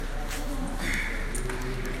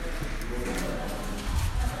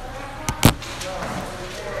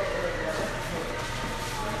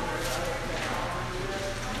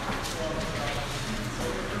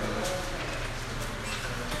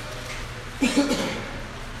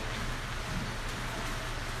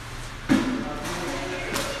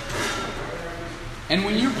And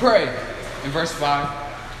when you pray, in verse 5,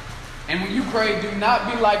 and when you pray, do not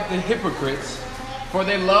be like the hypocrites, for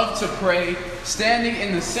they love to pray, standing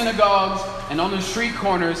in the synagogues and on the street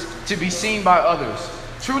corners to be seen by others.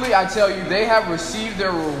 Truly I tell you, they have received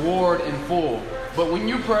their reward in full. But when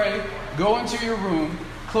you pray, go into your room,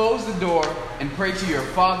 close the door, and pray to your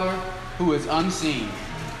Father who is unseen.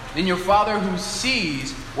 Then your Father who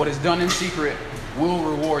sees what is done in secret will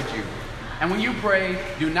reward you. And when you pray,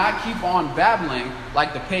 do not keep on babbling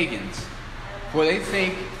like the pagans, for they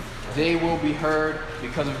think they will be heard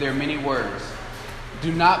because of their many words.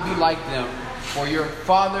 Do not be like them, for your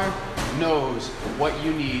Father knows what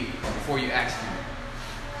you need before you ask Him.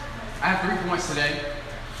 I have 3 points today.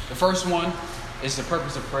 The first one is the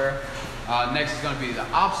purpose of prayer. Next is going to be the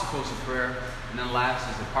obstacles of prayer. And then last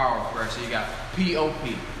is the power of prayer. So you got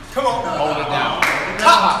P-O-P. Come on. Hold it down.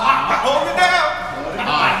 Hold it down.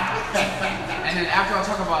 And then after I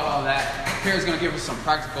talk about all that, Perrie's going to give us some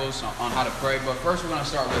practicals on how to pray. But first we're going to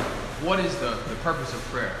start with what is the purpose of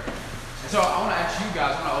prayer. And so I want to ask you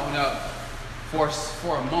guys, I want to open up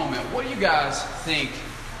for a moment. What do you guys think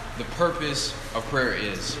the purpose of prayer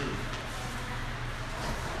is?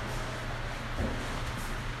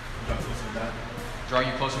 Draw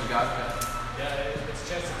you closer to God? Yeah, it's a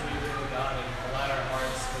chance to communicate with God and align our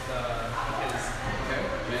hearts with His. Okay,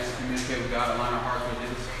 chance to communicate with God, align our hearts with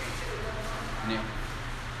His. Yeah.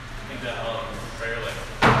 I think that prayer, like,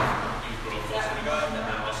 you grow closer to God, and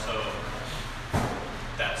then also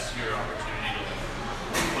that's your opportunity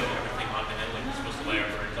to put everything onto Him. Like, you're supposed to lay our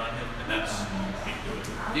burdens on Him, and that's how you do it.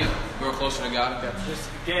 Yeah, grow closer to God. Okay. Just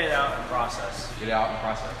get it out and process. Get it out and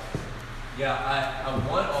process. Yeah, I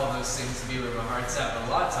want all those things to be where my heart's at, but a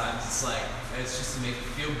lot of times it's just to make me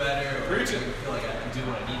feel better or to feel like I can do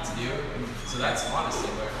what I need to do. So that's honestly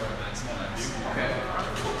where I'm at sometimes. Okay.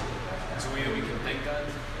 It's a way that we can thank God.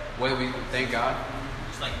 Way we thank God.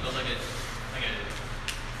 Just like build like a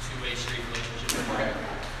two-way street relationship. Okay.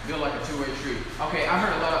 Build like a two-way street. Okay, I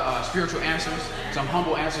heard a lot of spiritual answers, some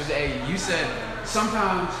humble answers. Hey, you said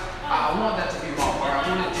sometimes I want that to be my heart.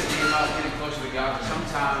 I want it to be about getting closer to God. But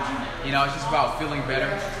sometimes, it's just about feeling better.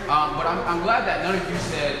 But I'm glad that none of you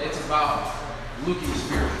said it's about looking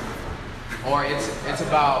spiritual, or it's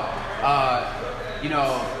about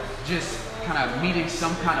just kind of meeting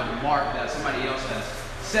some kind of mark that somebody else has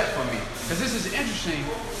set for me. Because this is interesting.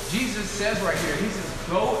 Jesus says right here, He says,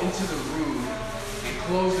 "Go into the room and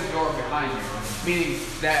close the door behind you." Meaning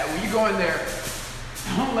that when you go in there,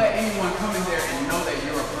 don't let anyone come in there and know that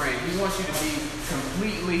you're praying. He wants you to be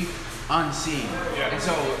completely unseen. Yeah. And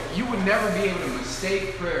so you would never be able to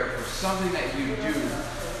mistake prayer for something that you do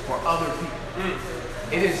for other people.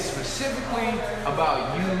 It is specifically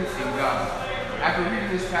about you and God. After reading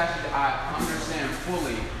this passage, I understand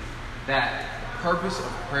fully that the purpose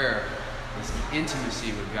of prayer is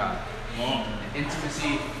intimacy with God. And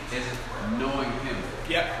intimacy is knowing Him.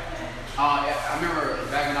 Yep. I remember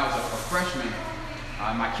back when I was a freshman,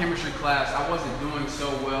 my chemistry class, I wasn't doing so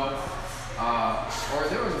well. Or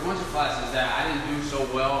there was a bunch of classes that I didn't do so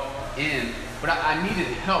well in, but I needed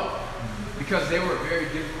help because they were very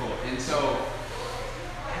difficult. And so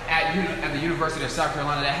at the University of South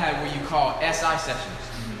Carolina, they had what you call SI sessions,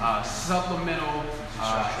 supplemental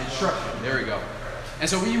instruction. There we go. And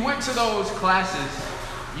so when you went to those classes,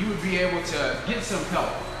 you would be able to get some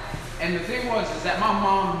help. And the thing is that my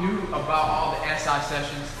mom knew about all the SI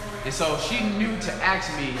sessions, and so she knew to ask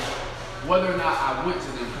me whether or not I went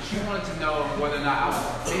to them, because she wanted to know whether or not I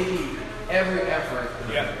was making every effort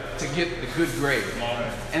to get the good grade.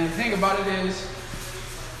 And the thing about it is,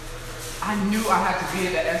 I knew I had to be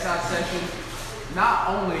at that SI session, not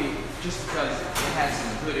only just because it had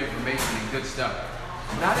some good information and good stuff,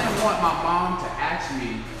 but I didn't want my mom to ask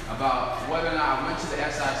me about whether or not I went to the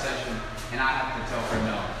SI session and I have to tell her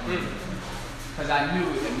no. Because I knew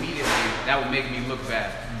immediately that would make me look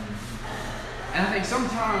bad. And I think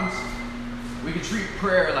sometimes we can treat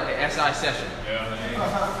prayer like an SI session.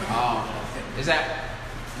 Is that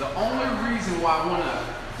the only reason why I want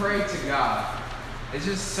to pray to God is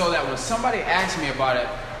just so that when somebody asks me about it,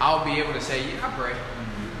 I'll be able to say, yeah, I pray.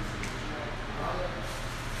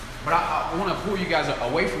 But I want to pull you guys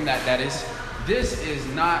away from that. This is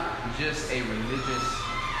not just a religious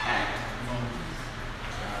act.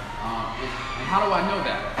 And how do I know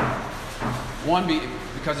that? One,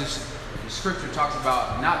 because the scripture talks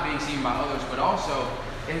about not being seen by others, but also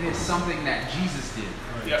it is something that Jesus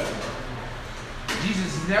did. Yep.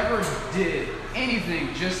 Jesus never did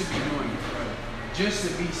anything just to be doing it, just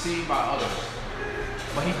to be seen by others.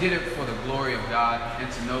 But He did it for the glory of God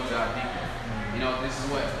and to know God deeply. You know, this is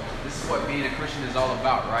what being a Christian is all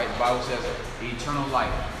about, right? The Bible says eternal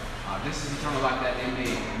life. This is eternal life, that they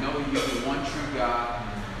may know you, the one true God,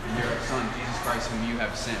 and your Son, Jesus Christ, whom you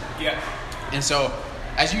have sent. Yeah. And so,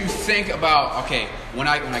 as you think about, okay, when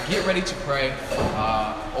I get ready to pray,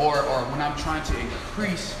 or when I'm trying to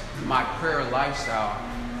increase my prayer lifestyle,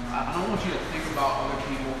 I don't want you to think about other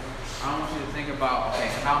people. I don't want you to think about, okay,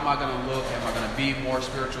 how am I going to look? Am I going to be more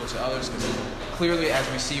spiritual to others? Because clearly, as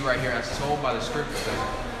we see right here, as told by the scriptures,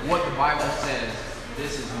 what the Bible says,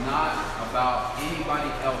 this is not about anybody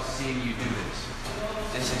else seeing you do this.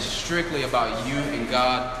 This is strictly about you and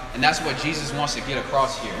God. And that's what Jesus wants to get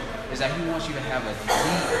across here, is that he wants you to have a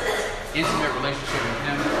deep, intimate relationship with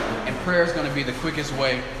him. And prayer is going to be the quickest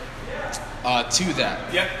way to that.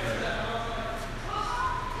 Yep.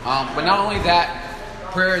 But not only that,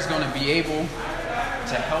 prayer is going to be able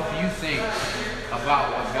to help you think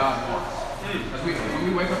about what God wants. Because when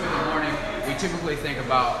we wake up in the morning, we typically think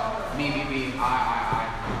about me, I,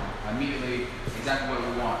 immediately exactly what we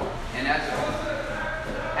want. And as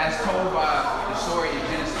told by the story in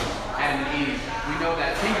Genesis, Adam and Eve, we know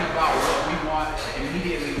that thinking about what we want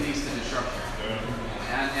immediately leads to destruction.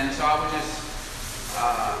 And so I would just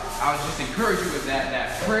encourage you with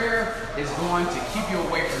that prayer is going to keep you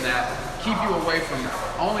away from that, keep you away from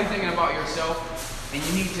only thinking about yourself, and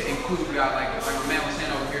you need to include God. Like my man was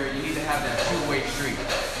saying over here, you need to have that two-way street.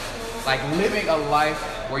 Like living a life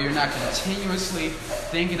where you're not continuously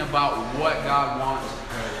thinking about what God wants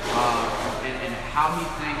and how he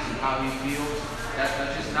thinks and how he feels. That's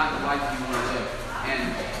just not the life you want to live. And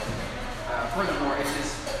furthermore,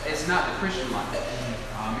 it's not the Christian life.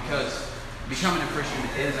 Because becoming a Christian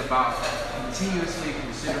is about continuously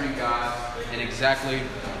considering God and exactly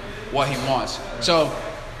what he wants. So,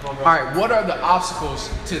 all right, what are the obstacles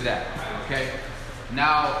to that? Okay,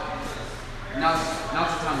 now's the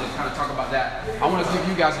time to kind of talk about that. I want to give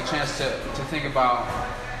you guys a chance to think about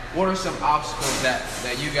what are some obstacles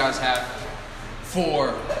that you guys have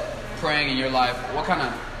for praying in your life. What kind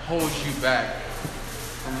of holds you back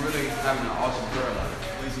from really having an awesome prayer life?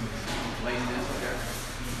 Laziness, okay.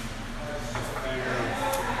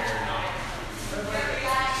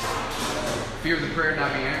 Fear of the prayer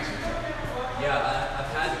not being answered. Yeah,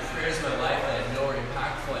 I've had prayers in my life that I know are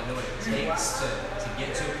impactful. I know what it takes to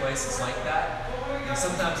get to a place that's like that. And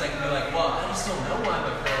sometimes I can be like, well, I just don't know why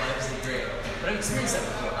my prayer life isn't great. But I've experienced that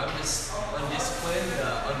before. I'm just undisciplined,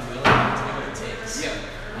 unwilling to do what it takes. Yeah,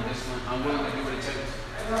 undisciplined, unwilling to do what it takes.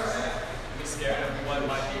 Be scared of what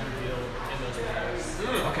might be revealed in those prayers.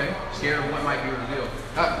 Okay, scared of what might be revealed.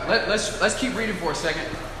 Let's keep reading for a second.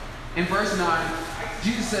 In verse 9,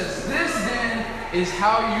 Jesus says, "This then is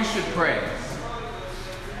how you should pray.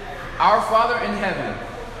 Our Father in heaven,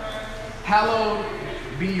 hallowed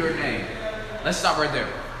be your name." Let's stop right there.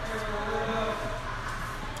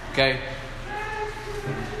 Okay?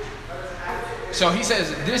 So he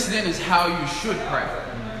says, this then is how you should pray.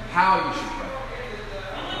 How you should pray.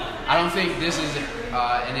 I don't think this is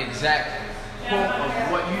an exact quote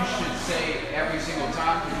of what you should say every single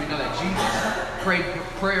time, because we know that Jesus prayed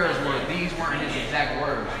prayers where these weren't his exact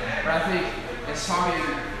words. But I think it's talking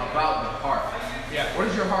about the heart. Yeah. What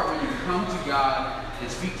is your heart when you come to God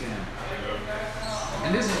and speak to him?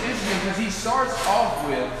 And this is interesting because he starts off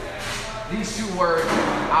with these two words,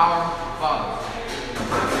 our Father.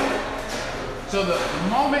 So the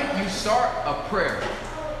moment you start a prayer,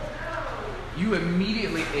 you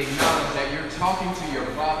immediately acknowledge that you're talking to your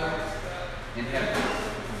Father in heaven.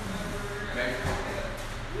 Okay?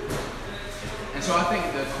 And so I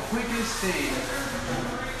think the quickest thing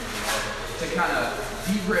to kind of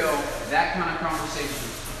derail that kind of conversation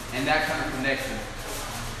and that kind of connection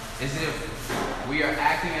is if we are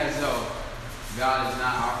acting as though God is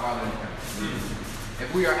not our Father in heaven.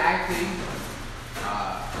 If we are acting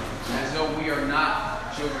as though we are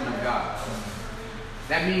not children of God.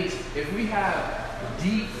 That means if we have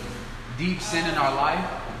deep, deep sin in our life,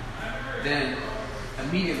 then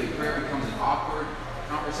immediately prayer becomes an awkward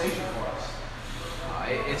conversation for us.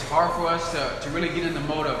 It's hard for us to really get in the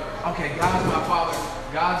mode of, okay, God's my Father.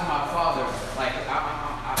 God's my Father. Like,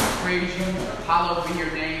 I praise you, hallowed be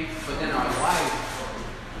your name. But then our life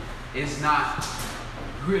is not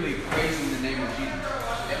really praising the name of Jesus.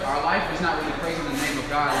 Our life is not really praising the name of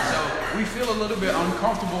God. And so we feel a little bit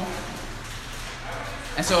uncomfortable.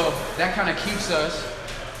 And so that kind of keeps us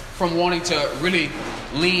from wanting to really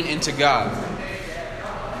lean into God.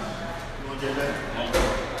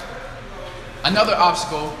 Another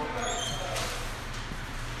obstacle,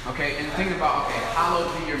 okay, and think about, okay, hallowed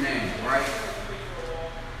be your name, right?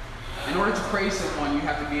 In order to praise someone, you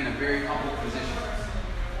have to be in a very humble position.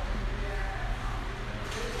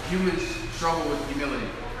 Humans struggle with humility.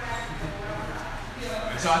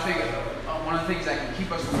 And so I think one of the things that can keep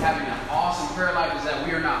us from having an awesome prayer life is that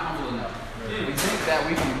we are not humble enough. We think that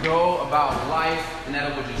we can go about life and that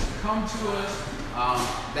it will just come to us,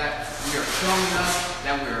 that we are strong enough,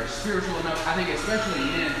 that we are spiritual enough. I think especially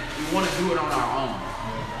men, we want to do it on our own.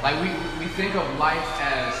 Like we think of life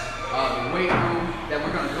as the weight room, that we're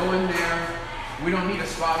going to go in there. We don't need a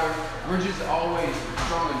spotter. We're just always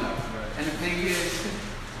strong enough. And the thing is,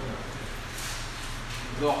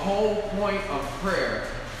 the whole point of prayer,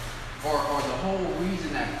 or the whole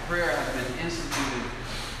reason that prayer has been instituted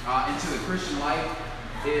into the Christian life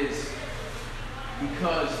is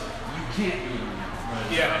because you can't do it on your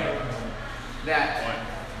own. Yeah. That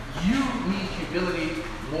you need humility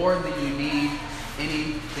more than you need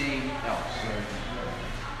anything else.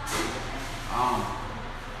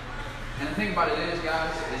 And the thing about it is,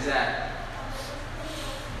 guys, is that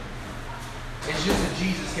it's just a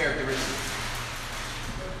Jesus characteristic.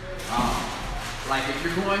 Like if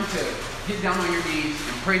you're going to get down on your knees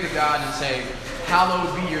and pray to God and say,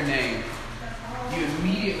 hallowed be your name, you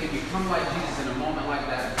immediately become like Jesus in a moment like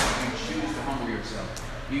that because you choose to humble yourself.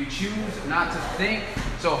 You choose not to think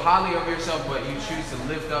so highly of yourself, but you choose to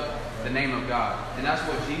lift up the name of God. And that's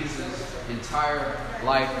what Jesus' entire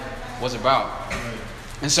life was about.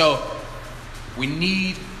 And so we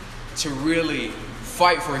need to really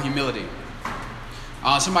fight for humility.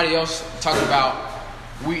 Somebody else talked about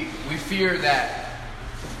we fear that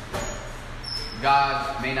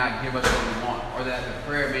God may not give us what we want, or that the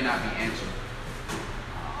prayer may not be answered.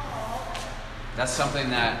 That's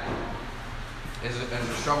something that is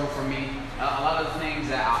a struggle for me. A lot of the things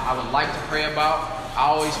that I would like to pray about, I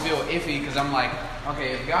always feel iffy because I'm like,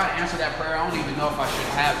 okay, if God answered that prayer, I don't even know if I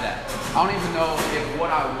should have that. I don't even know if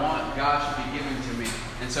what I want, God should be giving to me.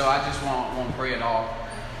 And so I just won't pray at all.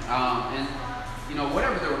 And you know,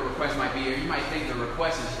 whatever the request might be, or you might think the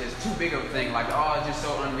request is too big of a thing, like, oh, it's just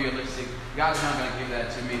so unrealistic. God's not going to give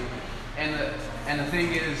that to me. And the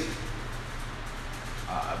thing is,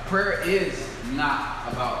 prayer is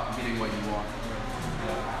not about getting what you want.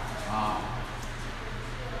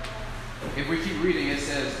 If we keep reading, it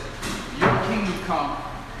says, your kingdom come,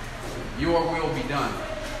 your will be done.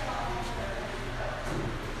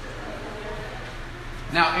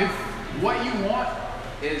 Now, if what you want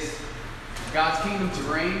is God's kingdom to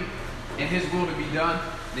reign and His will to be done,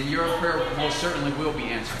 then your prayer most certainly will be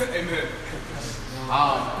answered. Amen.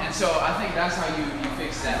 And so I think that's how you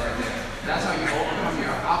fix that right there. That's how you overcome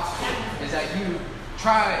your obstacle. Is that you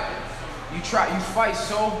fight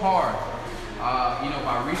so hard,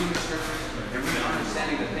 by reading the scriptures and really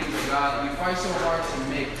understanding the things of God. You fight so hard to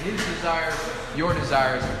make His desires your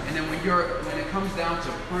desires, and then when it comes down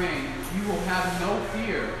to praying, you will have no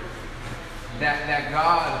fear that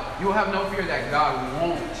God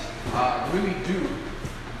won't really do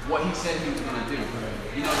what He said He was going to do.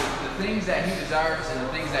 You know, the things that He desires and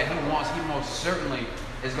the things that He wants, He most certainly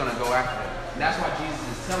is going to go after it. And that's why Jesus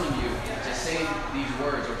is telling you to say these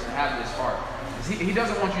words or to have this heart. He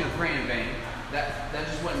doesn't want you to pray in vain. That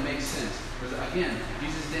just wouldn't make sense. Because again,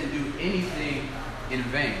 Jesus didn't do anything in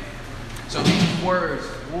vain. So these words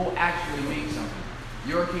will actually mean something.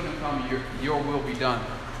 Your kingdom come, your will be done.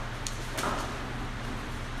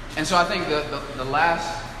 And so I think the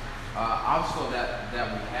last obstacle that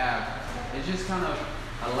we have is just kind of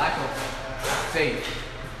a lack of faith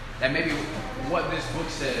that maybe what this book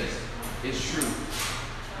says is true,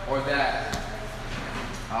 or that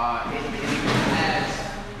it even has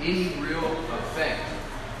any real effect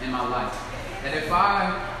in my life. That if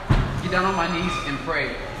I get down on my knees and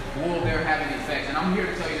pray, will there have any effect? And I'm here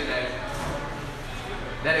to tell you today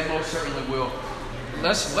that it most certainly will.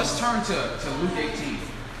 Let's turn to Luke 18.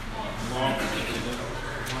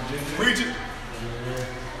 Preach it.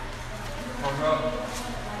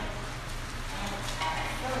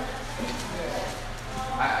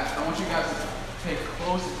 I want you guys to pay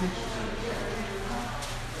close attention to this.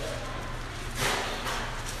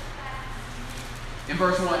 In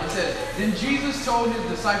verse 1, it says, then Jesus told His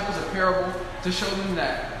disciples a parable to show them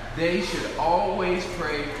that they should always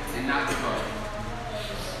pray and not give up.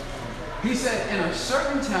 He said, in a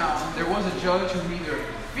certain town there was a judge who neither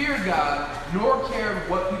feared God nor cared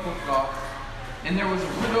what people thought. And there was a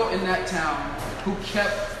widow in that town who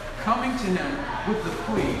kept coming to him with the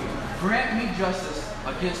plea, grant me justice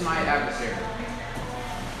against my adversary.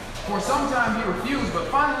 For some time he refused, but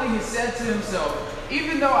finally he said to himself,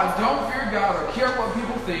 even though I don't fear God or care what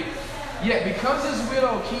people think, yet because this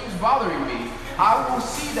widow keeps bothering me, I will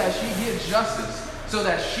see that she gets justice, so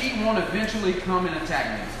that she won't eventually come and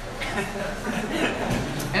attack me.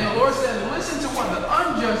 And the Lord said, listen to what the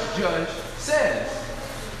unjust judge says.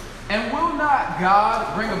 And will not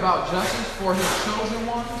God bring about justice for his chosen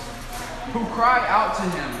ones who cry out to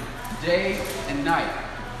him day and night?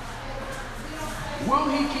 Will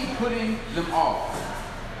he keep putting them off?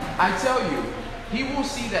 I tell you, he will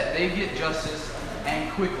see that they get justice, and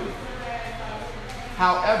quickly.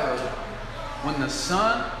 However, when the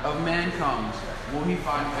Son of Man comes, will he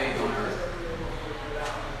find faith on earth?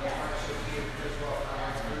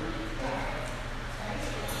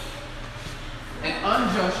 An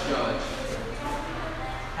unjust judge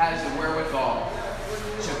has the wherewithal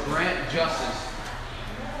to grant justice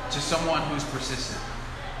to someone who's persistent.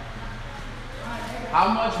 How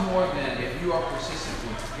much more then if you are persistent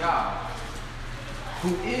with God,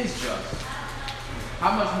 who is just,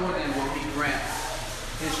 how much more then will he grant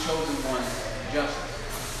his chosen ones justice?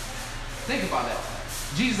 Think about that.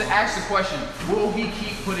 Jesus asked the question, will he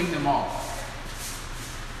keep putting them off?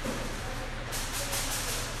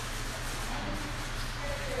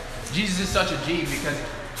 Jesus is such a G because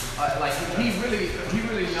he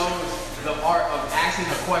really knows the art of asking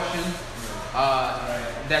a question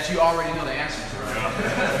that you already know the answer to.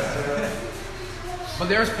 But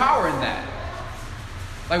there's power in that.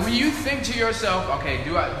 Like when you think to yourself, okay,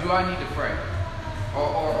 do I need to pray?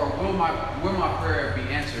 Or will my prayer be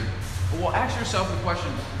answered? Well, ask yourself the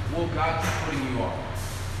question, will God keep putting you off?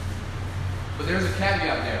 But there's a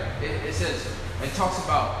caveat there. It talks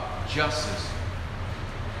about justice.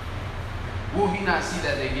 Will he not see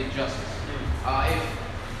that they get justice?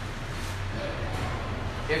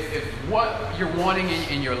 If what you're wanting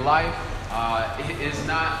in your life is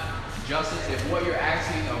not justice, if what you're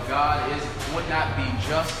asking of God would not be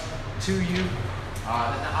just to you,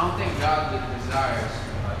 I don't think God desires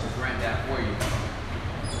to grant that for you.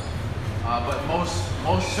 But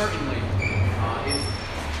most certainly,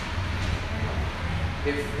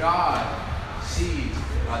 if God sees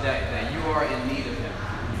that you are in need of Him,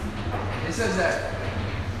 it says that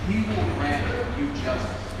He will grant you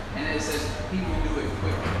justice. And it says He will do it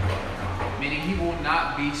quickly. Meaning He will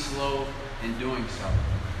not be slow in doing so.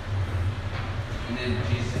 And then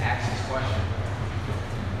Jesus asks this question.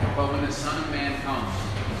 But when the Son of Man comes,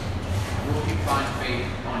 will He find faith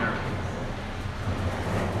on earth?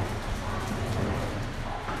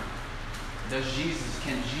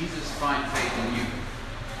 Can Jesus find faith in you?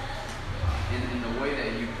 In the way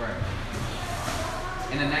that you pray?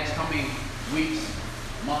 In the next coming weeks,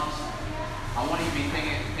 months, I want you to be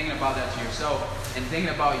thinking about that to yourself and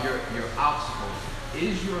thinking about your obstacles.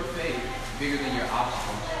 Is your faith bigger than your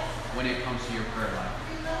obstacles when it comes to your prayer life?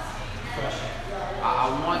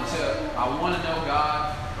 I want to know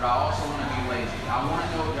God, but I also want to be lazy. I want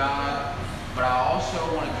to know God, but I also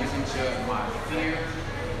want to give into my fear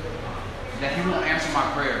that He won't answer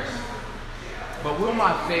my prayers. But will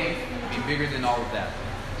my faith be bigger than all of that?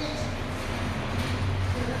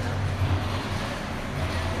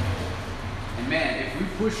 And man, if we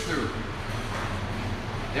push through,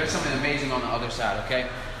 there's something amazing on the other side, okay?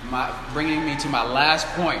 Bringing me to my last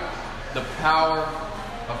point, the power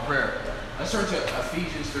of prayer. Let's turn to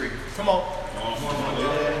Ephesians 3. Come on. Come on.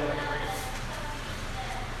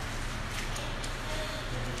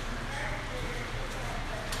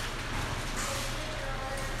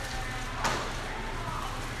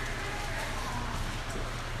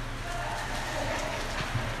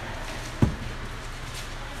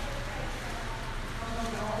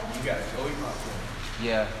 You got it. Go eat my food.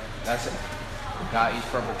 Yeah, that's it. God eats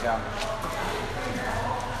purple cow.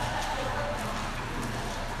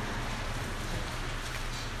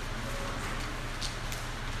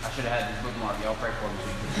 I should have had this bookmark. Y'all pray for me.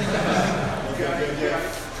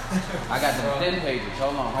 I got the 10 pages.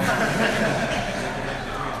 Hold on.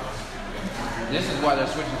 This is why they're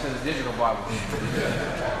switching to the digital Bible.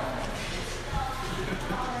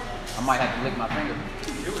 I might have to lick my finger.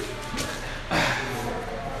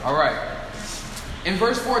 All right. In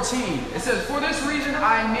verse 14, it says, "For this reason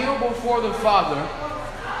I kneel before the Father,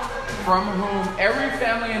 from whom every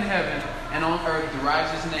family in heaven and on earth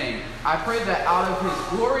derives his name. I pray that out of his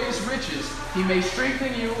glorious riches he may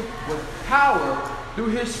strengthen you with power through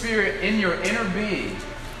his Spirit in your inner being,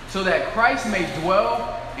 so that Christ may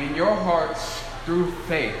dwell in your hearts through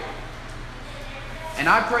faith. And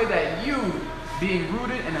I pray that you, being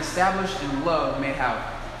rooted and established in love, may have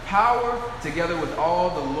power, together with all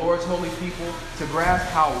the Lord's holy people, to grasp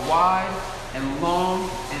how wide and long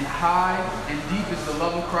and high and deep is the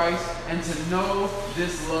love of Christ, and to know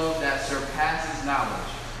this love that surpasses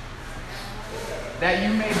knowledge, that you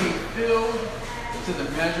may be filled to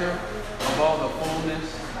the measure of all the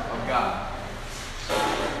fullness of God."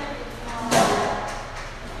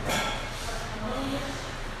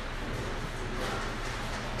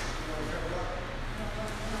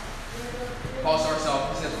 Paul starts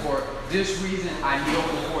off, he says, "For this reason I kneel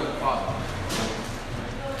before the Father."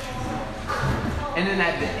 And then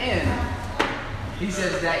at the end, he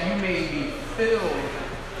says that you may be filled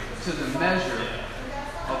to the measure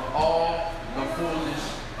of all the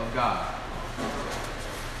fullness of God.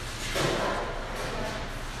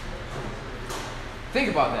 Think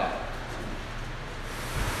about that.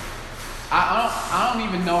 I don't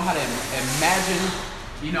even know how to imagine,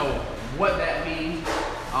 what that means.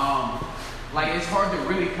 It's hard to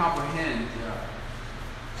really comprehend.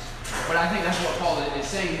 But I think that's what Paul is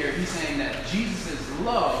saying here. He's saying that Jesus'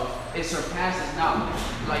 love, it surpasses knowledge.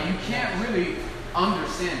 Like, you can't really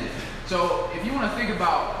understand it. So if you want to think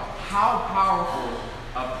about how powerful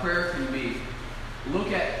a prayer can be,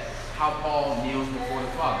 look at how Paul kneels before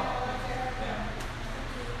the Father.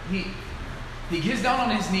 He gets down on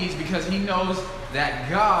his knees because he knows that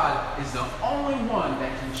God is the only one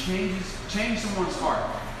that can change someone's heart.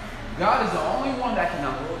 God is the only one that can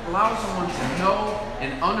allow someone to know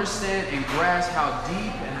and understand and grasp how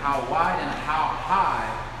deep and how wide and how high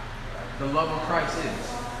the love of Christ is.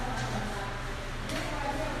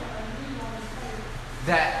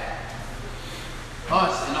 That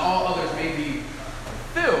us and all others may be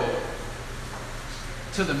filled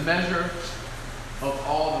to the measure of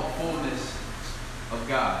all the fullness of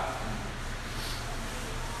God.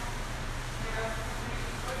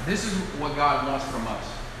 This is what God wants from us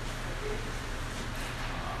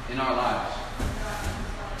in our lives.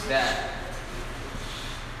 That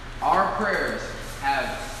our prayers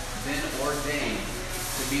have been ordained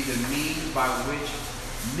to be the means by which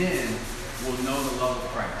men will know the love of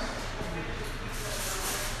Christ.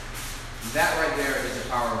 That right there is the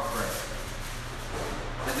power of prayer.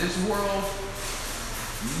 That this world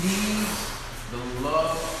needs the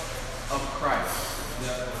love of Christ.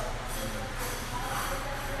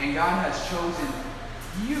 And God has chosen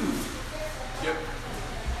you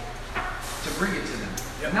to bring it to them.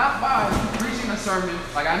 Not by preaching a sermon.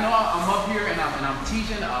 Like, I know I'm up here and I'm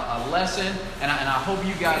teaching a lesson, and I hope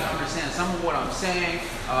you guys understand some of what I'm saying.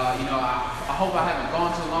 I hope I haven't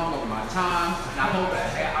gone too long over my time, and I hope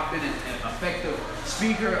that I've been an effective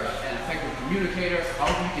speaker, an effective communicator. I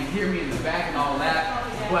hope you can hear me in the back and all that.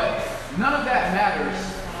 But none of that matters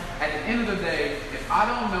at the end of the day if I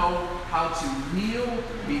don't know how to kneel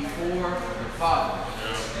before the Father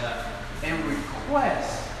and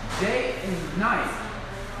request day and night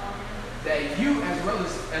that you, as well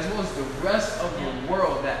as the rest of the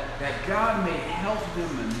world, that God may help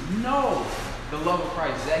them know the love of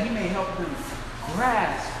Christ, that He may help them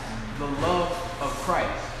grasp the love of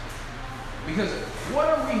Christ. Because what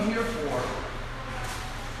are we here for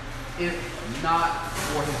if not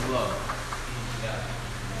for His love?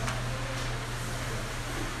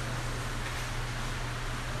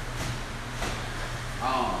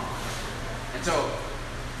 And so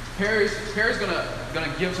Perrie's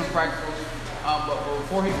gonna give some practicals, but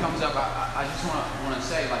before he comes up, I just want to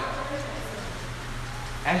say, like,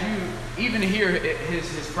 as you even hear his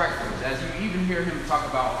practicals, as you even hear him talk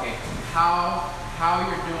about how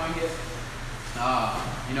you're doing it,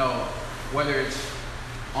 whether it's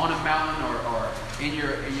on a mountain or in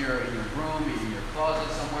your room, in your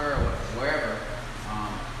closet somewhere, or wherever.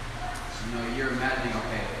 You're imagining,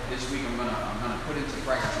 okay, this week I'm gonna put into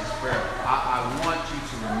practice this prayer. I want you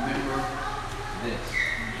to remember this,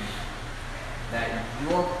 that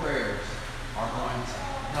your prayers are going to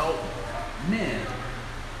help men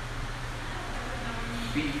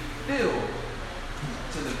be filled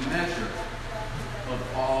to the measure of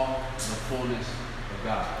all the fullness of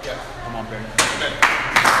God. Yeah. Come on, Perrie. Amen.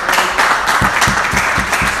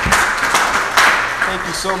 Thank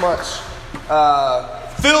you so much.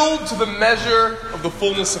 Filled to the measure of the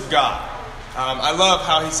fullness of God. I love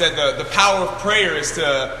how he said the power of prayer is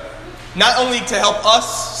to not only to help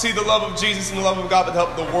us see the love of Jesus and the love of God, but to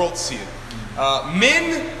help the world see it.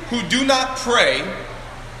 Men who do not pray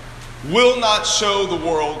will not show the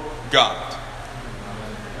world God.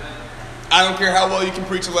 I don't care how well you can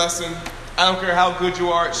preach a lesson. I don't care how good you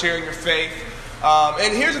are at sharing your faith.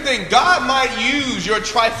 And here's the thing. God might use your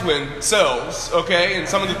trifling selves, okay, and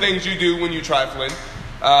some of the things you do when you're trifling.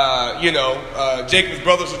 Jacob's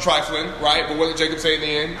brothers are trifling, right? But what did Jacob say in the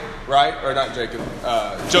end, right? Or not Jacob,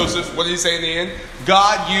 Joseph, what did he say in the end?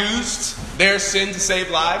 God used their sin to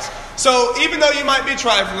save lives. So even though you might be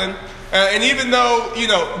trifling, and even though,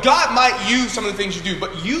 God might use some of the things you do,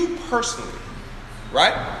 but you personally,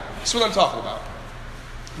 right? That's what I'm talking about.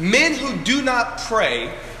 Men who do not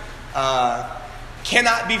pray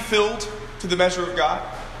cannot be filled to the measure of God.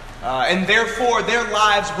 And therefore, their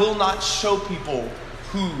lives will not show people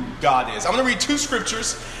who God is. I'm going to read two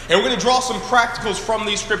scriptures, And we're going to draw some practicals from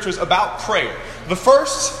these scriptures about prayer. The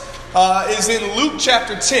first is in Luke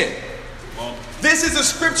chapter 10. This is a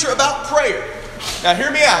scripture about prayer. Now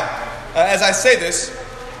hear me out as I say this.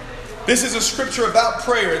 This is a scripture about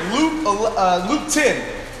prayer. In Luke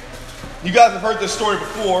 10, you guys have heard this story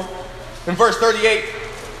before. In verse 38,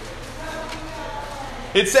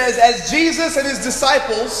 it says, as Jesus and his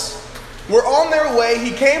disciples were on their way,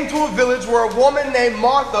 he came to a village where a woman named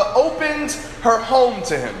Martha opened her home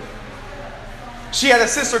to him. She had a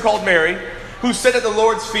sister called Mary who sat at the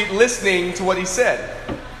Lord's feet listening to what he said.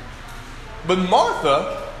 But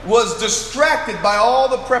Martha was distracted by all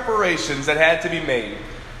the preparations that had to be made.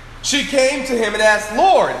 She came to him and asked,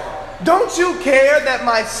 Lord, don't you care that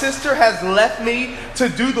my sister has left me to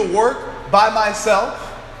do the work by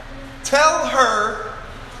myself? Tell her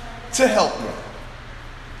to help me.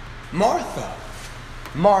 Martha,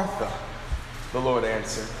 Martha, the Lord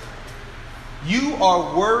answered, you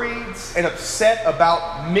are worried and upset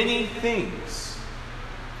about many things,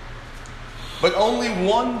 but only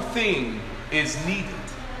one thing is needed.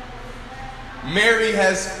 Mary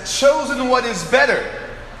has chosen what is better,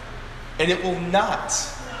 and it will not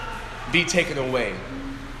be taken away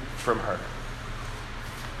from her.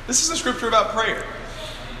 This is a scripture about prayer.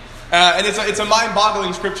 And it's a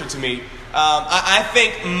mind-boggling scripture to me. I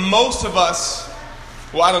think most of us,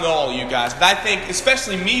 well, I don't know all of you guys, but I think,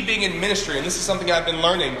 especially me being in ministry, and this is something I've been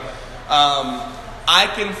learning, I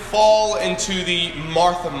can fall into the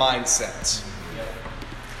Martha mindset.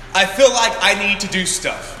 I feel like I need to do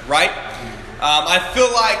stuff, right? I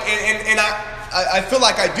feel like, and I feel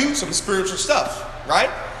like I do some spiritual stuff, right?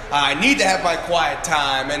 I need to have my quiet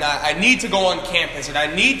time, and I need to go on campus, and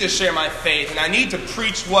I need to share my faith, and I need to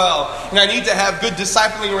preach well, and I need to have good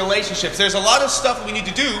discipling relationships. There's a lot of stuff that we need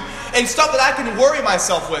to do, and stuff that I can worry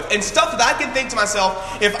myself with, and stuff that I can think to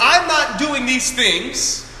myself, if I'm not doing these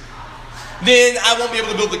things, then I won't be able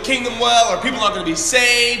to build the kingdom well, or people aren't going to be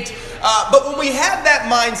saved. But when we have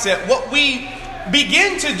that mindset, what we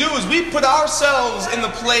begin to do is we put ourselves in the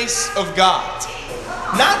place of God.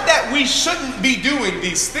 Not that we shouldn't be doing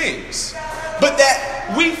these things, but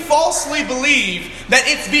that we falsely believe that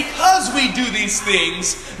it's because we do these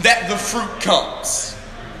things that the fruit comes.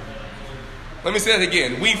 Let me say that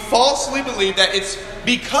again. We falsely believe that it's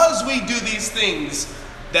because we do these things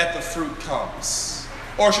that the fruit comes.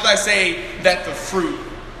 Or should I say that the fruit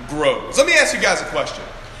grows? Let me ask you guys a question.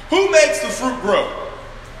 Who makes the fruit grow?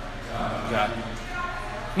 God.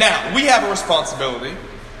 Now, we have a responsibility,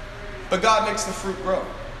 but God makes the fruit grow.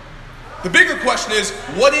 The bigger question is,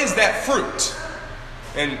 what is that fruit?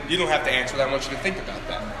 And you don't have to answer that. I want you to think about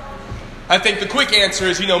that. I think the quick answer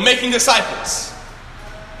is, making disciples.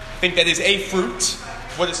 I think that is a fruit,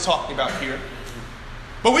 what it's talking about here.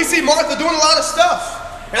 But we see Martha doing a lot of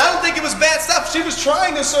stuff. And I don't think it was bad stuff. She was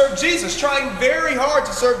trying to serve Jesus, trying very hard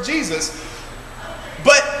to serve Jesus.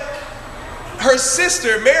 But her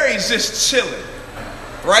sister, Mary's just chilling.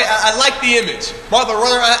 Right? I like the image. Martha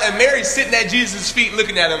running around and Mary sitting at Jesus' feet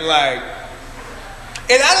looking at him like...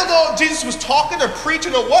 And I don't know if Jesus was talking or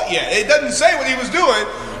preaching or what yet. It doesn't say what he was doing.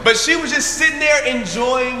 But she was just sitting there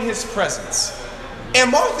enjoying his presence.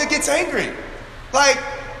 And Martha gets angry. Like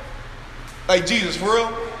Jesus, for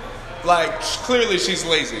real? Clearly she's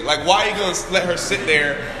lazy. Why are you going to let her sit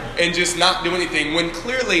there and just not do anything when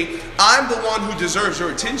clearly I'm the one who deserves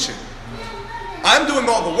your attention? I'm doing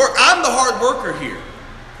all the work. I'm the hard worker here.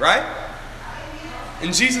 Right?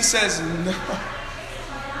 And Jesus says, no.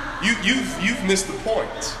 You've missed the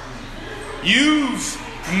point. You've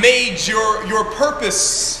made your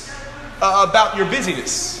purpose about your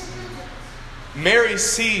busyness. Mary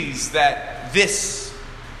sees that this,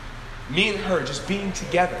 me and her just being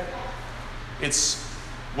together, it's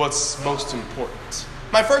what's most important.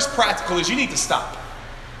 My first practical is you need to stop.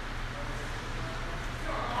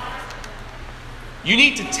 You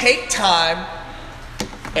need to take time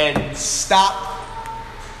and stop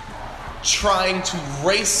trying to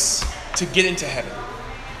race to get into heaven.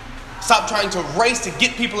 Stop trying to race to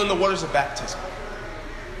get people in the waters of baptism.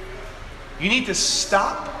 You need to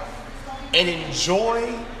stop and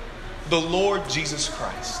enjoy the Lord Jesus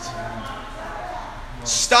Christ.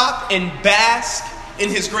 Stop and bask in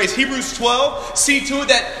His grace. Hebrews 12, see to it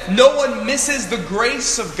that no one misses the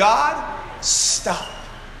grace of God. Stop.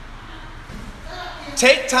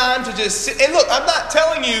 Take time to just sit. And look, I'm not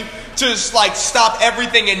telling you to just stop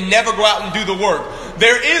everything and never go out and do the work.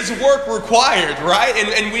 There is work required, right?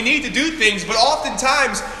 And we need to do things, but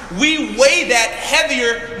oftentimes we weigh that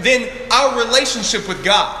heavier than our relationship with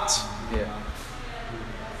God. Yeah.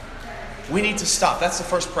 We need to stop. That's the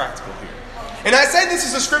first practical here. And I said this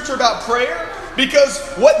is a scripture about prayer, Because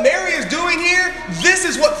what Mary is doing here, this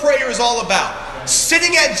is what prayer is all about.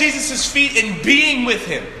 Sitting at Jesus' feet and being with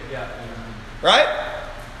him. Right?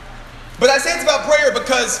 But I say it's about prayer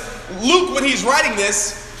because Luke, when he's writing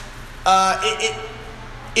this,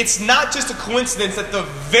 it's not just a coincidence that the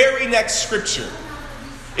very next scripture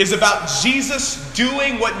is about Jesus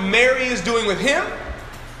doing what Mary is doing with him,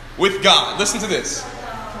 with God. Listen to this.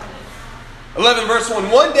 11 verse 1.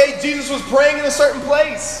 One day Jesus was praying in a certain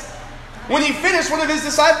place. When he finished, one of his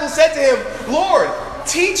disciples said to him, Lord,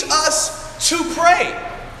 teach us to pray,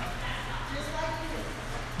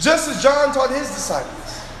 just as John taught his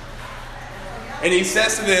disciples. And he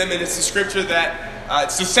says to them, and it's the scripture that,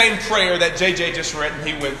 it's the same prayer that JJ just read and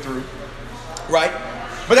he went through. Right?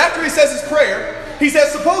 But after he says his prayer, he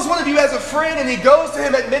says, suppose one of you has a friend and he goes to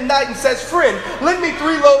him at midnight and says, friend, lend me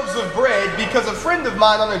 3 loaves of bread because a friend of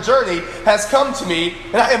mine on a journey has come to me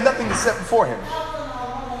and I have nothing to set before him.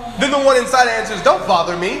 Then the one inside answers, don't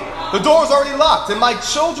bother me. The door's already locked and my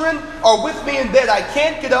children are with me in bed. I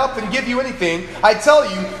can't get up and give you anything. I tell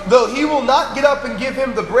you, though he will not get up and give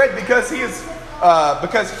him the bread because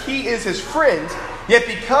he is his friend, yet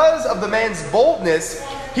because of the man's boldness,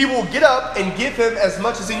 he will get up and give him as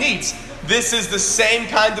much as he needs. This is the same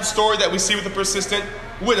kind of story that we see with the persistent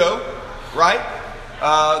widow, right?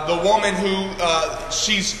 The woman who,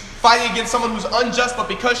 she's fighting against someone who's unjust, but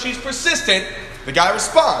because she's persistent, the guy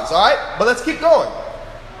responds, all right? But let's keep going.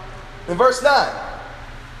 In verse 9.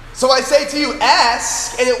 So I say to you,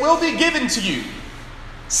 ask, and it will be given to you.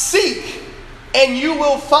 Seek, and you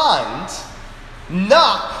will find.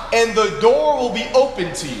 Knock, and the door will be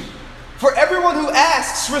opened to you. For everyone who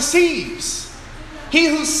asks receives. He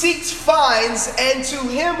who seeks finds, and to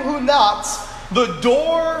him who knocks, the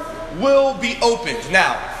door will be opened.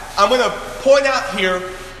 Now, I'm going to point out here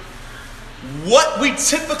what we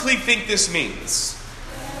typically think this means.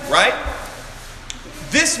 Right?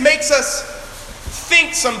 This makes us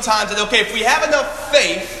think sometimes that, okay, if we have enough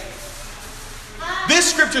faith, this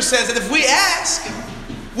scripture says that if we ask,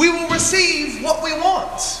 we will receive what we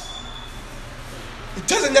want. It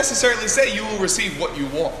doesn't necessarily say you will receive what you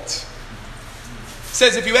want. It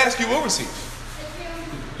says if you ask, you will receive.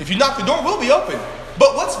 If you knock, the door will be open.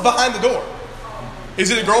 But what's behind the door? Is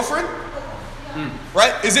it a girlfriend?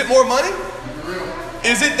 Right? Is it more money?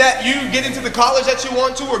 Is it that you get into the college that you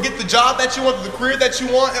want to, or get the job that you want, the career that you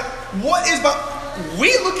want? What is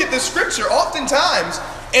we look at this scripture oftentimes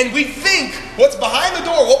and we think what's behind the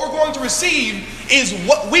door, what we're going to receive, is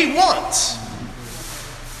what we want.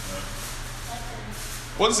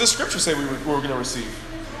 What does this scripture say we're going to receive?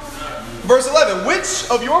 Verse 11, which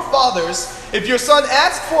of your fathers, if your son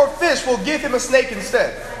asks for a fish, will give him a snake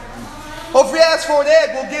instead? Or if he asks for an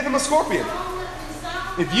egg, will give him a scorpion?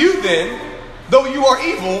 If you then, though you are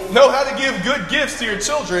evil, know how to give good gifts to your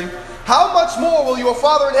children, how much more will your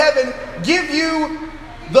Father in heaven give you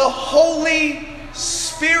the Holy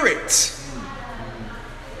Spirit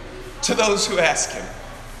to those who ask him?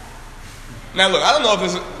 Now look, I don't know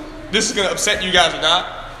if this is going to upset you guys or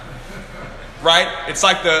not. Right? It's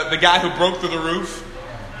like the guy who broke through the roof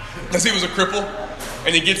because he was a cripple,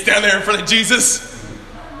 and he gets down there in front of Jesus,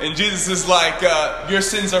 and Jesus is like, your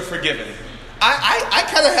sins are forgiven. I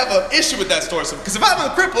kind of have an issue with that story, because if I'm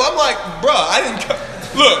a cripple, I'm like, bruh, I didn't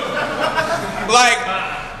look, like,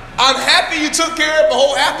 I'm happy you took care of the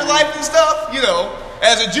whole afterlife and stuff, you know.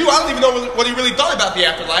 As a Jew, I don't even know what he really thought about the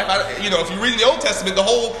afterlife. If you read in the Old Testament, the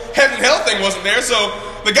whole heaven and hell thing wasn't there, so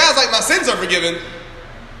the guy's like, my sins are forgiven.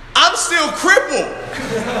 I'm still crippled,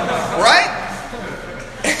 right?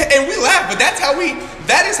 And we laugh, but that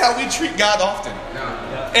is how we treat God often.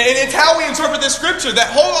 And it's how we interpret this scripture,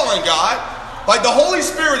 that hold on, God, like the Holy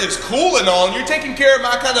Spirit is cool and all, and you're taking care of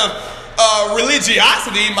my kind of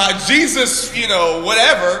religiosity, my Jesus,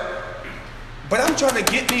 whatever, but I'm trying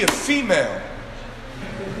to get me a female.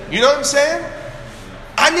 You know what I'm saying?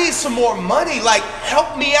 I need some more money, like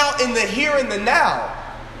help me out in the here and the now.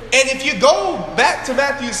 And if you go back to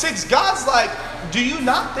Matthew 6, God's like, do you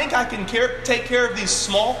not think I can take care of these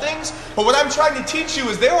small things? But what I'm trying to teach you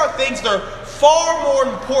is there are things that are far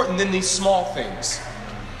more important than these small things.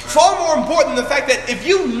 Far more important than the fact that if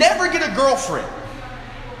you never get a girlfriend,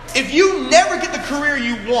 if you never get the career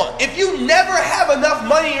you want, if you never have enough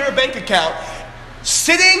money in your bank account,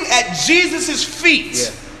 sitting at Jesus'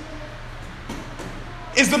 feet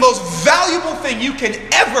is the most valuable thing you can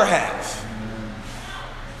ever have.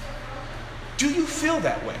 Do you feel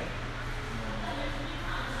that way?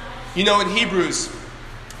 In Hebrews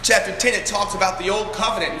chapter 10, it talks about the old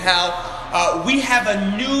covenant and how we have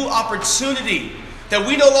a new opportunity, that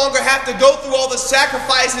we no longer have to go through all the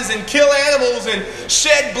sacrifices and kill animals and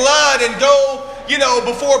shed blood and go,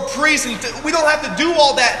 before priests, and we don't have to do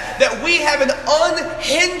all that. That we have an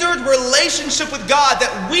unhindered relationship with God,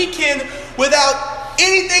 that we can, without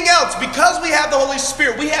anything else, because we have the Holy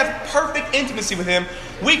Spirit, we have perfect intimacy with Him,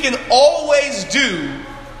 we can always do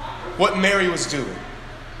what Mary was doing.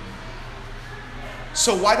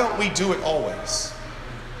 So why don't we do it always?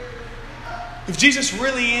 If Jesus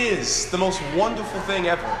really is the most wonderful thing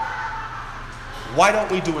ever, why don't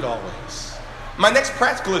we do it always? My next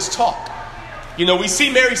practical is talk. We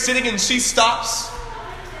see Mary sitting and she stops.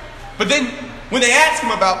 But then when they ask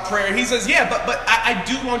him about prayer, he says, yeah, but I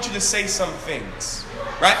do want you to say some things.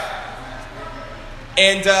 Right?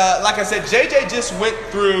 And like I said, JJ just went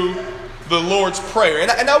through the Lord's Prayer.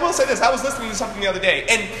 And I will say this, I was listening to something the other day,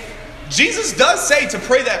 and Jesus does say to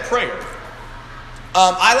pray that prayer.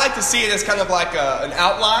 I like to see it as kind of like an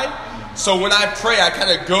outline. So when I pray, I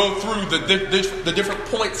kind of go through the different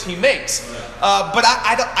points he makes. But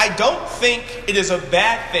I don't think it is a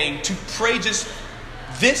bad thing to pray just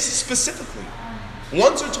this specifically,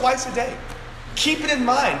 once or twice a day. Keep it in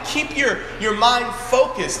mind. Keep your mind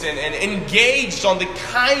focused and engaged on the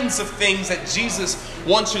kinds of things that Jesus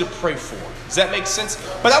wants you to pray for. Does that make sense?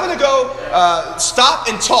 But I'm going to go stop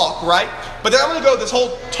and talk, right? But then I'm going to go this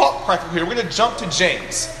whole talk practical here. We're going to jump to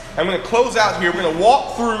James. I'm going to close out here. We're going to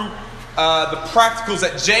walk through the practicals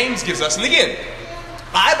that James gives us. And again,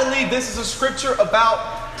 I believe this is a scripture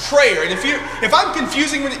about prayer. And if I'm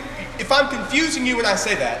confusing you when I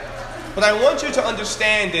say that, what I want you to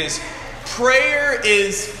understand is prayer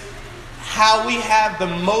is how we have the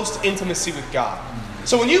most intimacy with God.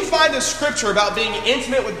 So when you find a scripture about being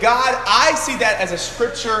intimate with God, I see that as a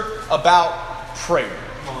scripture about prayer.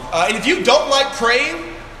 And if you don't like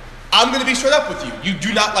praying, I'm going to be straight up with you. You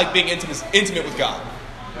do not like being intimate with God.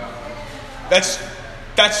 That's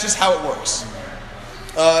just how it works.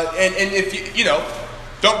 And if you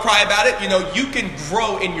don't cry about it, you can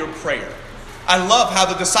grow in your prayer. I love how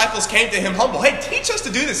the disciples came to him humble. Hey, teach us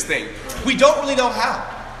to do this thing. We don't really know how.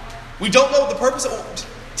 We don't know the purpose of it.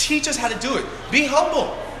 Teach us how to do it. Be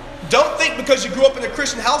humble. Don't think because you grew up in a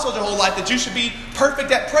Christian household your whole life that you should be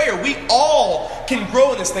perfect at prayer. We all can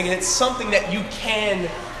grow in this thing, and it's something that you can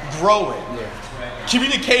grow in. Yeah.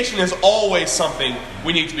 Communication is always something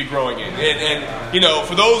we need to be growing in. And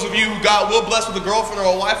for those of you who God will bless with a girlfriend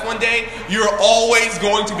or a wife one day, you're always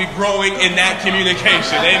going to be growing in that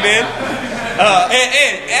communication. Amen?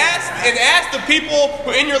 And ask the people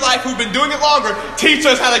who are in your life who've been doing it longer, teach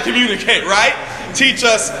us how to communicate, right? Teach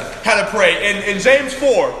us how to pray. In James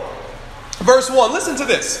 4, verse 1, listen to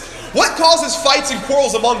this. What causes fights and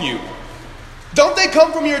quarrels among you? Don't they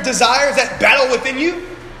come from your desires that battle within you?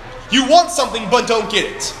 You want something but don't get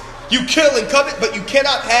it. You kill and covet, but you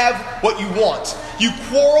cannot have what you want. You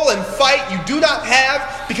quarrel and fight. You do not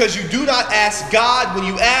have because you do not ask God. When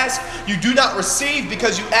you ask, you do not receive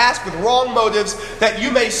because you ask with wrong motives, that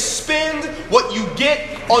you may spend what you get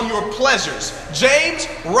on your pleasures. James,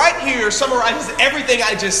 right here, summarizes everything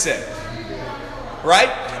I just said. Right?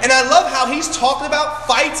 And I love how he's talking about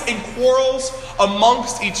fights and quarrels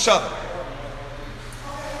amongst each other.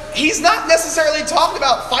 He's not necessarily talking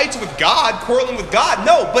about fights with God, quarreling with God.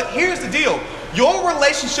 No, but here's the deal. Your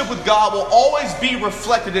relationship with God will always be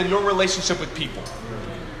reflected in your relationship with people.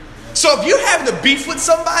 So if you're having a beef with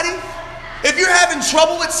somebody, if you're having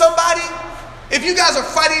trouble with somebody, if you guys are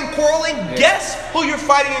fighting and quarreling, guess who you're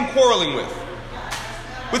fighting and quarreling with?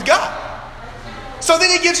 With God. So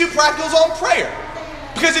then he gives you practicals on prayer.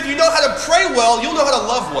 Because if you know how to pray well, you'll know how to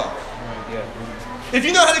love well. If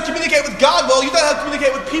you know how to communicate with God well, you know how to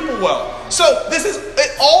communicate with people well. So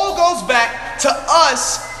it all goes back to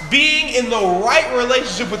us being in the right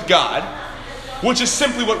relationship with God, which is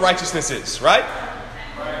simply what righteousness is, right?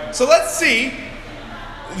 So let's see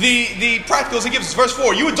the practicals he gives us. Verse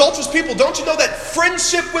 4, you adulterous people, don't you know that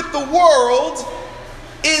friendship with the world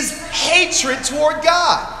is hatred toward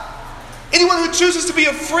God? Anyone who chooses to be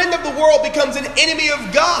a friend of the world becomes an enemy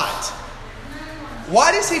of God.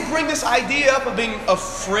 Why does he bring this idea up of being a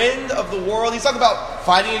friend of the world? He's talking about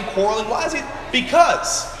fighting and quarreling. Why is he?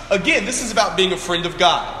 Because, again, this is about being a friend of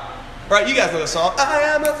God. Right? You guys know the song, I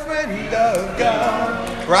am a friend of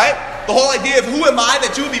God. Right? The whole idea of who am I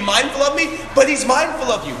that you would be mindful of me? But he's mindful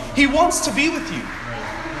of you. He wants to be with you.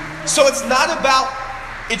 So it's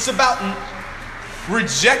about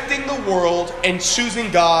rejecting the world and choosing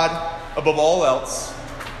God above all else.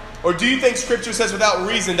 Or do you think Scripture says without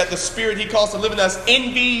reason that the Spirit he calls to live in us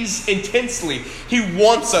envies intensely? He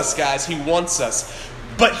wants us, guys. He wants us.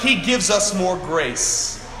 But he gives us more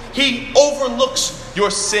grace. He overlooks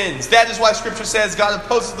your sins. That is why Scripture says God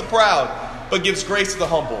opposes the proud, but gives grace to the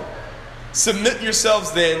humble. Submit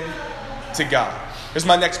yourselves then to God. Here's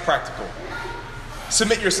my next practical.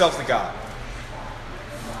 Submit yourselves to God.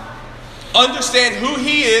 Understand who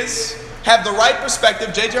He is. Have the right perspective.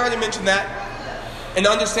 JJ already mentioned that. And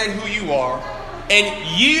understand who you are.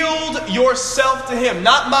 And yield yourself to Him.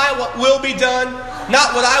 Not my will be done.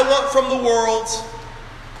 Not what I want from the world.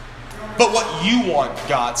 But what you want,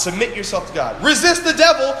 God. Submit yourself to God. Resist the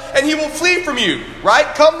devil and he will flee from you. Right?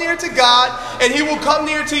 Come near to God and He will come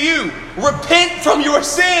near to you. Repent from your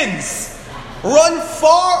sins. Run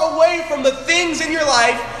far away from the things in your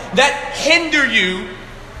life that hinder you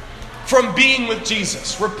from being with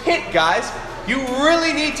Jesus. Repent, guys. You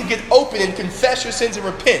really need to get open and confess your sins and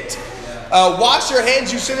repent. Wash your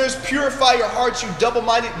hands, you sinners. Purify your hearts, you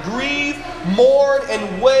double-minded. Grieve, mourn,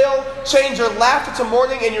 and wail. Change your laughter to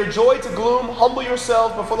mourning and your joy to gloom. Humble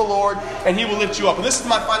yourselves before the Lord, and He will lift you up. And this is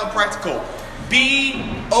my final practical. Be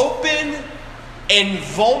open and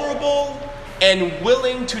vulnerable and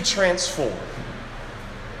willing to transform.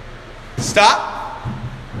 Stop.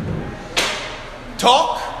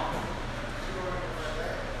 Talk.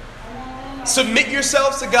 Submit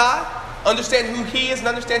yourselves to God. Understand who He is and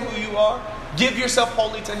understand who you are. Give yourself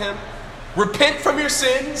wholly to Him. Repent from your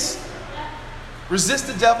sins. Resist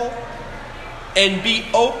the devil. And be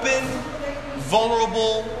open,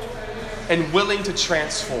 vulnerable, and willing to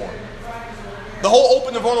transform. The whole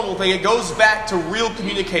open and vulnerable thing, it goes back to real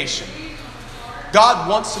communication. God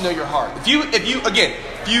wants to know your heart. If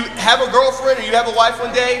you have a girlfriend or you have a wife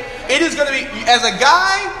one day, it is going to be, as a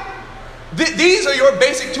guy, these are your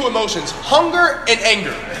basic two emotions, hunger and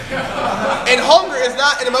anger. And hunger is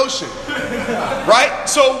not an emotion, right?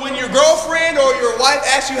 So when your girlfriend or your wife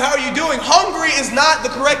asks you, how are you doing? Hungry is not the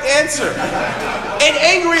correct answer. And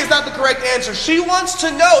angry is not the correct answer. She wants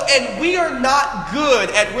to know, and we are not good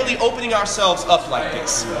at really opening ourselves up like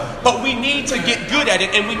this. But we need to get good at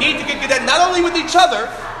it, and we need to get good at it not only with each other,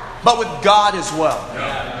 but with God as well.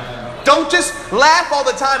 Don't just laugh all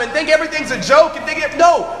the time and think everything's a joke and think,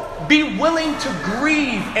 no. Be willing to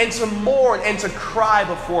grieve and to mourn and to cry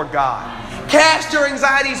before God. Cast your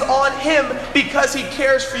anxieties on Him because He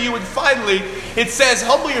cares for you. And finally, it says,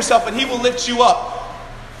 humble yourself and He will lift you up.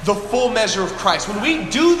 The full measure of Christ. When we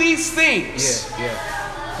do these things,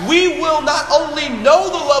 we will not only know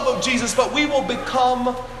the love of Jesus, but we will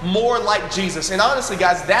become more like Jesus. And honestly,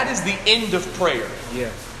 guys, that is the end of prayer.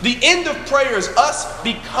 The end of prayer is us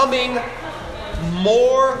becoming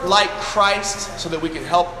more like Christ so that we can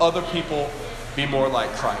help other people be more like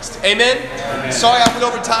Christ. Amen? Amen. Sorry I went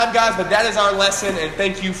over time, guys, but that is our lesson, and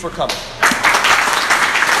thank you for coming.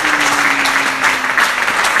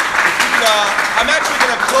 I'm actually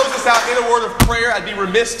going to close this out in a word of prayer. I'd be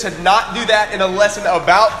remiss to not do that in a lesson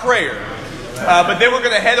about prayer. But then we're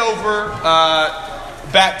going to head over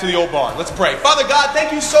back to the old barn. Let's pray. Father God,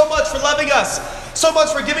 thank you so much for loving us. So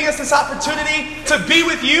much for giving us this opportunity to be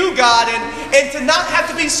with you, God, and to not have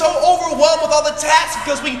to be so overwhelmed with all the tasks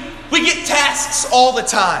because we get tasks all the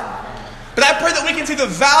time. But I pray that we can see the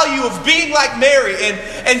value of being like Mary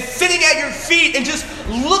and sitting at your feet and just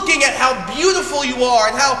looking at how beautiful you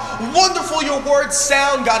are and how wonderful your words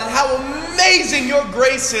sound, God, and how amazing your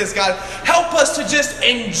grace is, God. Help us to just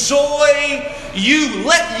enjoy you.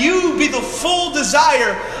 Let you be the full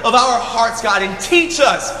desire of our hearts, God, and teach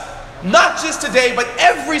us. Not just today, but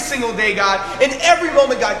every single day, God. In every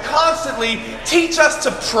moment, God, constantly teach us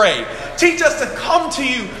to pray. Teach us to come to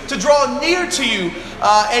you, to draw near to you,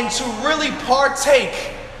 and to really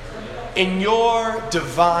partake in your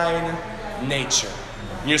divine nature.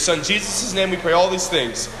 In your Son Jesus' name we pray all these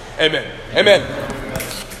things. Amen. Amen.